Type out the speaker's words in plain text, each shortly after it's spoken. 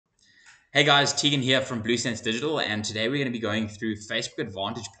Hey guys, Teagan here from Blue Sense Digital, and today we're going to be going through Facebook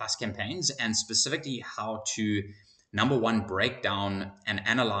Advantage Plus campaigns and specifically how to, number one, break down and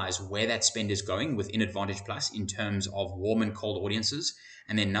analyze where that spend is going within Advantage Plus in terms of warm and cold audiences,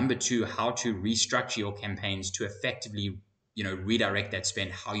 and then number two, how to restructure your campaigns to effectively, redirect that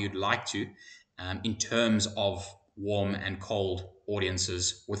spend how you'd like to, in terms of warm and cold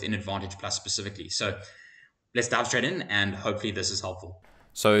audiences within Advantage Plus specifically. So let's dive straight in, and hopefully this is helpful.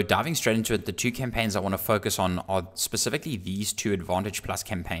 So diving straight into it, the two campaigns I want to focus on are specifically these two Advantage Plus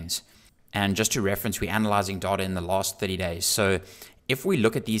campaigns. And just to reference, we're analyzing data in the last 30 days. So if we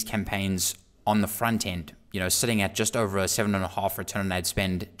look at these campaigns on the front end, sitting at just over a 7.5 return on ad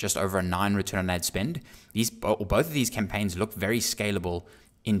spend, just over a 9 return on ad spend, both of these campaigns look very scalable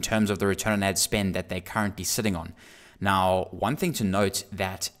in terms of the return on ad spend that they're currently sitting on. Now, one thing to note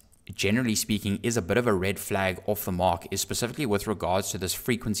that generally speaking is a bit of a red flag off the mark is specifically with regards to this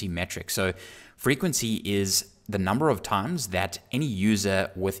frequency metric. So frequency is the number of times that any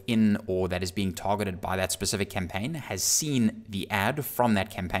user within or that is being targeted by that specific campaign has seen the ad from that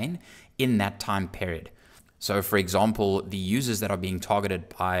campaign in that time period. So for example, the users that are being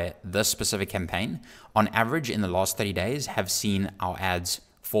targeted by this specific campaign on average in the last 30 days have seen our ads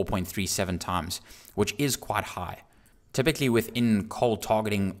 4.37 times, which is quite high. Typically within cold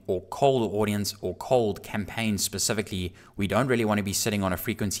targeting or cold audience or cold campaigns specifically, we don't really want to be sitting on a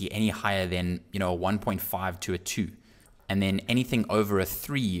frequency any higher than, a 1.5 to a 2. And then anything over a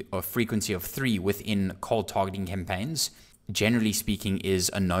 3 or frequency of 3 within cold targeting campaigns, generally speaking, is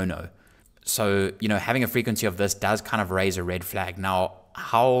a no-no. So, having a frequency of this does kind of raise a red flag. Now,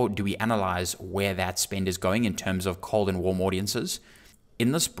 how do we analyze where that spend is going in terms of cold and warm audiences?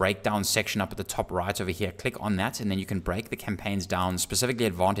 In this breakdown section up at the top right over here, click on that, and then you can break the campaigns down, specifically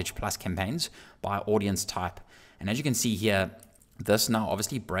Advantage Plus campaigns, by audience type. And as you can see here, this now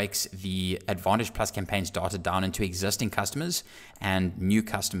obviously breaks the Advantage Plus campaigns data down into existing customers and new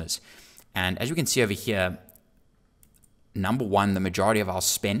customers. And as you can see over here, number one, the majority of our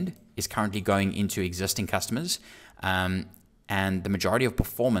spend is currently going into existing customers, and the majority of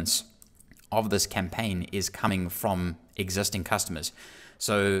performance of this campaign is coming from existing customers.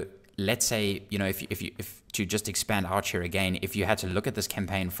 So let's say, if to just expand out here again, if you had to look at this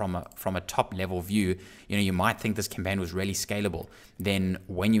campaign from a top level view, you might think this campaign was really scalable. Then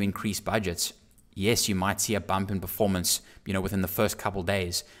when you increase budgets, yes, you might see a bump in performance, within the first couple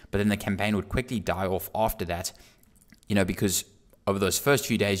days, but then the campaign would quickly die off after that, because over those first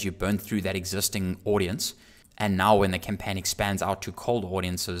few days you burned through that existing audience. And now when the campaign expands out to cold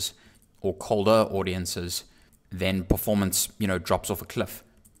audiences or colder audiences, then performance, drops off a cliff.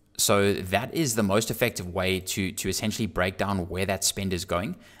 So that is the most effective way to essentially break down where that spend is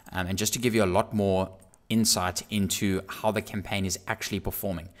going. And just to give you a lot more insight into how the campaign is actually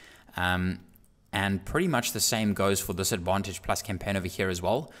performing. And pretty much the same goes for this Advantage Plus campaign over here as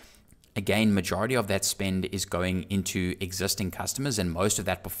well. Again, majority of that spend is going into existing customers, and most of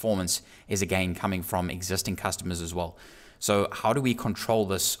that performance is again coming from existing customers as well. So how do we control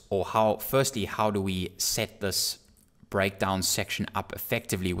this, or firstly, how do we set this breakdown section up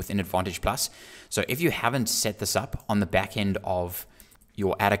effectively within Advantage Plus? So if you haven't set this up on the back end of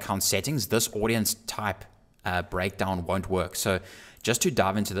your ad account settings, this audience type breakdown won't work. So just to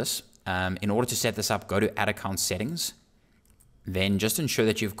dive into this, in order to set this up, go to ad account settings. Then just ensure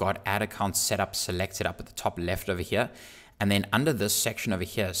that you've got ad account setup selected up at the top left over here. And then under this section over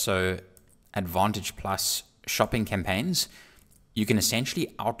here, so Advantage Plus shopping campaigns, you can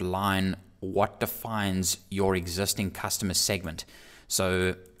essentially outline what defines your existing customer segment.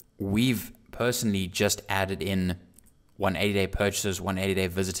 So we've personally just added in 180-day purchases, 180-day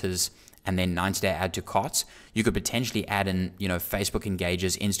visitors, and then 90-day add to carts. You could potentially add in, Facebook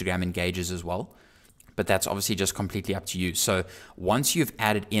engages, Instagram engages as well. But that's obviously just completely up to you. So once you've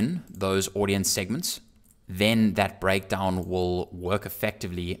added in those audience segments, then that breakdown will work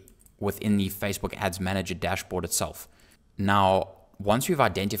effectively within the Facebook Ads Manager dashboard itself. Now, once we've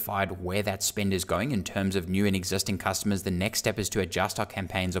identified where that spend is going in terms of new and existing customers, the next step is to adjust our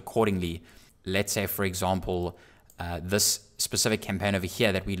campaigns accordingly. Let's say, for example, this specific campaign over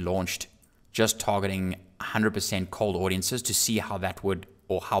here that we launched, just targeting 100% cold audiences, to see how that would,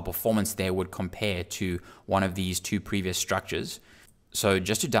 or how performance there would compare to one of these two previous structures. So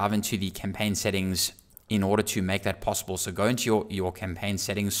just to dive into the campaign settings in order to make that possible. So go into your campaign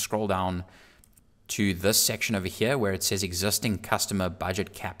settings, scroll down to this section over here where it says existing customer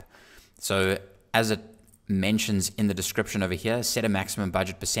budget cap. So as it mentions in the description over here, set a maximum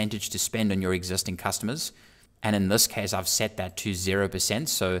budget percentage to spend on your existing customers. And in this case, I've set that to 0%.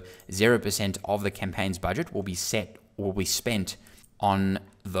 So 0% of the campaign's budget will be spent on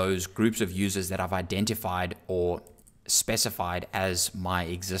those groups of users that I've identified or specified as my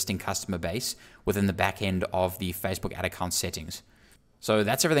existing customer base within the back end of the Facebook ad account settings. So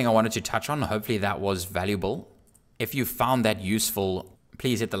that's everything I wanted to touch on. Hopefully that was valuable. If you found that useful,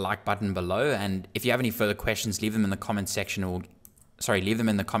 please hit the like button below. And if you have any further questions, leave them in the comment section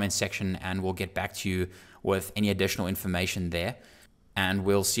and we'll get back to you with any additional information there. And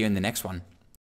we'll see you in the next one.